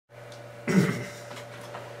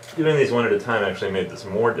doing these one at a time actually made this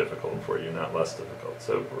more difficult for you, not less difficult.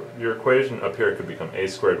 So your equation up here could become a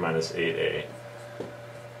squared minus 8a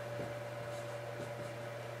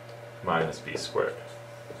minus b squared.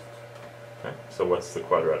 Okay, so what's the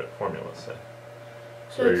quadratic formula say?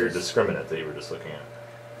 So Or your discriminant that you were just looking at?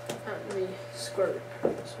 The square root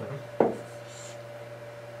part of this one.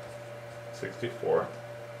 64.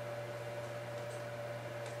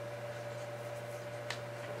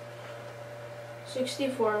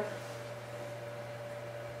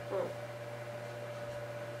 Oh.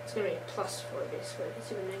 It's going to be plus 4b squared.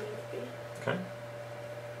 It's even negative b. Okay.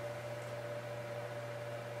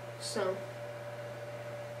 So,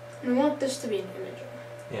 we want this to be an integer.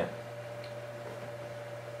 Yeah.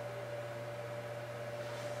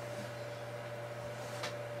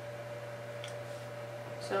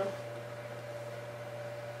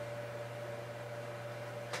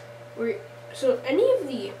 So any of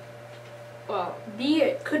the, well, b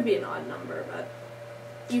it could be an odd number, but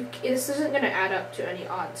this isn't going to add up to any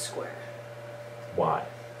odd square. Why?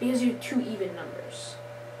 Because you have two even numbers.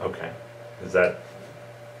 Okay.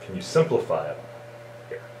 Can you simplify it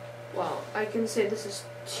here? Well, I can say this is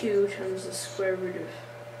 2 times the square root of,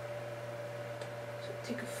 so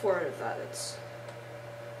take a 4 out of that, it's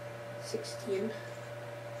 16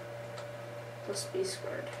 plus b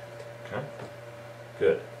squared. Okay.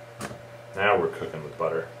 Good. Now we're cooking with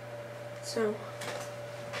butter. So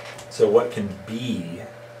what can b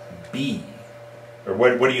be? Or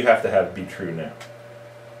what do you have to have be true now?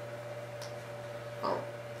 Oh,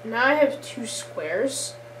 now I have two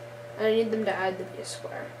squares, and I need them to add to be a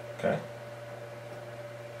square. Okay.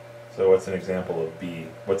 So what's an example of b?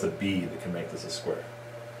 What's a b that can make this a square?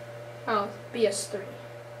 Oh, b is 3.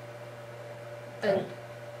 Okay. And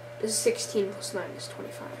this is 16 plus 9 is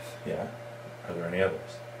 25. Yeah. Are there any others?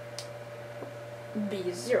 B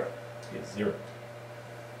is 0. B is 0.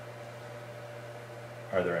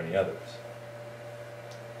 Are there any others?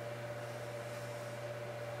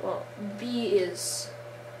 Well, b is,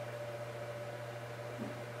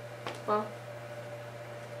 well,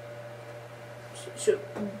 so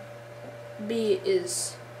b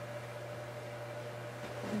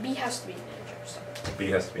has to be an integer. So. B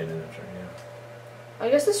has to be an integer, yeah. I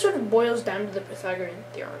guess this sort of boils down to the Pythagorean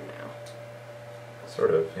theorem now.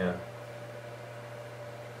 Sort of, yeah.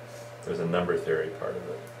 There's a number theory part of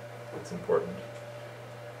it that's important.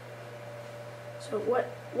 So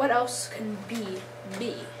what else can b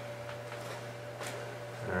be?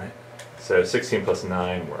 Alright. So 16 plus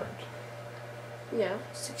 9 worked. Yeah,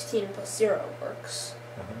 16 plus 0 works.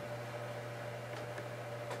 Uh-huh.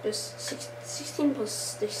 Just 16 plus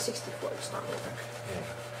 64 does not work.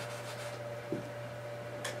 Yeah.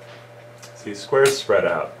 See, squares spread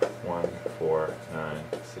out. 1, 4, 9,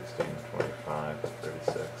 16, 25,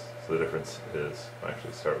 36. So the difference is,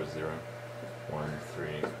 actually start with 0. 1,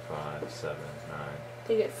 3, 5, 7, 9.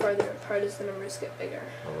 They get farther apart as the numbers get bigger.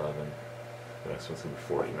 11. The next one's going to be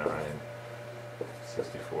 49,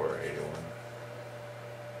 64, 81.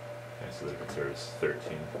 Okay, so the difference here is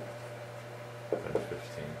 13, and 15,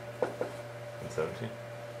 and 17.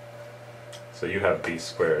 So you have b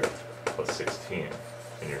squared plus 16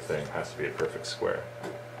 in your thing. It has to be a perfect square.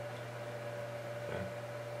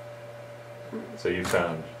 Okay. So you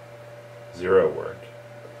found 0 worked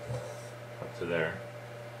up to there.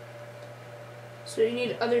 So you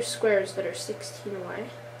need other squares that are 16 away.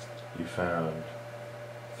 You found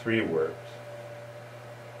 3 worked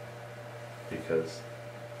because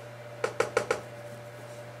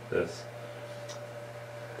this.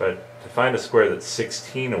 But to find a square that's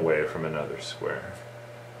 16 away from another square,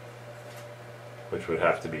 which would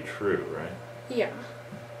have to be true, right? Yeah.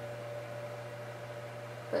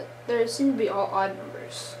 But there seem to be all odd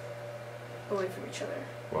numbers away from each other.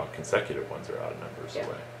 Well, consecutive ones are odd numbers Yeah.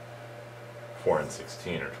 away. 4 and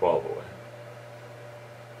 16 are 12 away.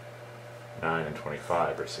 9 and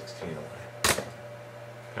 25 are 16 away.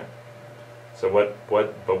 Okay. So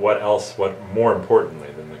what else, what more importantly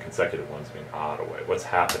than the consecutive ones being odd away, what's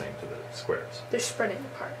happening to the squares? They're spreading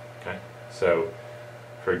apart. Okay. So,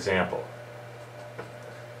 for example,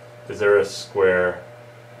 is there a square,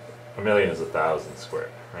 a million is 1,000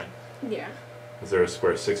 squared, right? Yeah. Is there a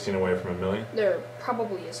square 16 away from a million? There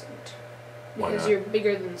probably isn't. Why Because not? you're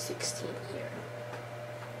bigger than 16 here.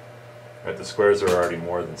 Right, the squares are already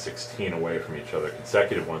more than 16 away from each other.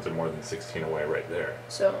 Consecutive ones are more than 16 away right there.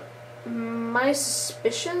 So, my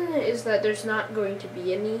suspicion is that there's not going to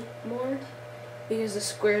be any more, because the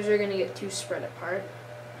squares are going to get too spread apart.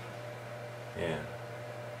 Yeah.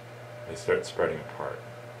 They start spreading apart.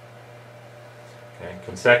 Okay,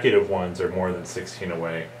 consecutive ones are more than 16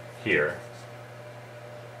 away here.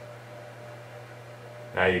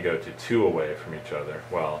 Now you go to 2 away from each other.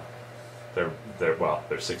 Well, they're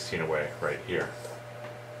 16 away right here.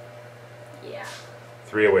 Yeah.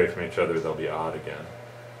 3 away from each other, they'll be odd again.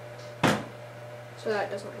 So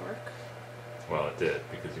that doesn't work. Well, it did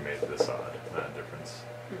because you made this odd, that difference.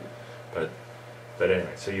 Hmm. But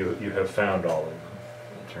anyway, so you have found all of them.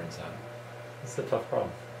 It turns out it's a tough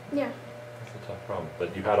problem. Yeah. It's a tough problem,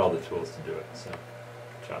 but you had all the tools to do it. So,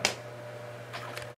 good job.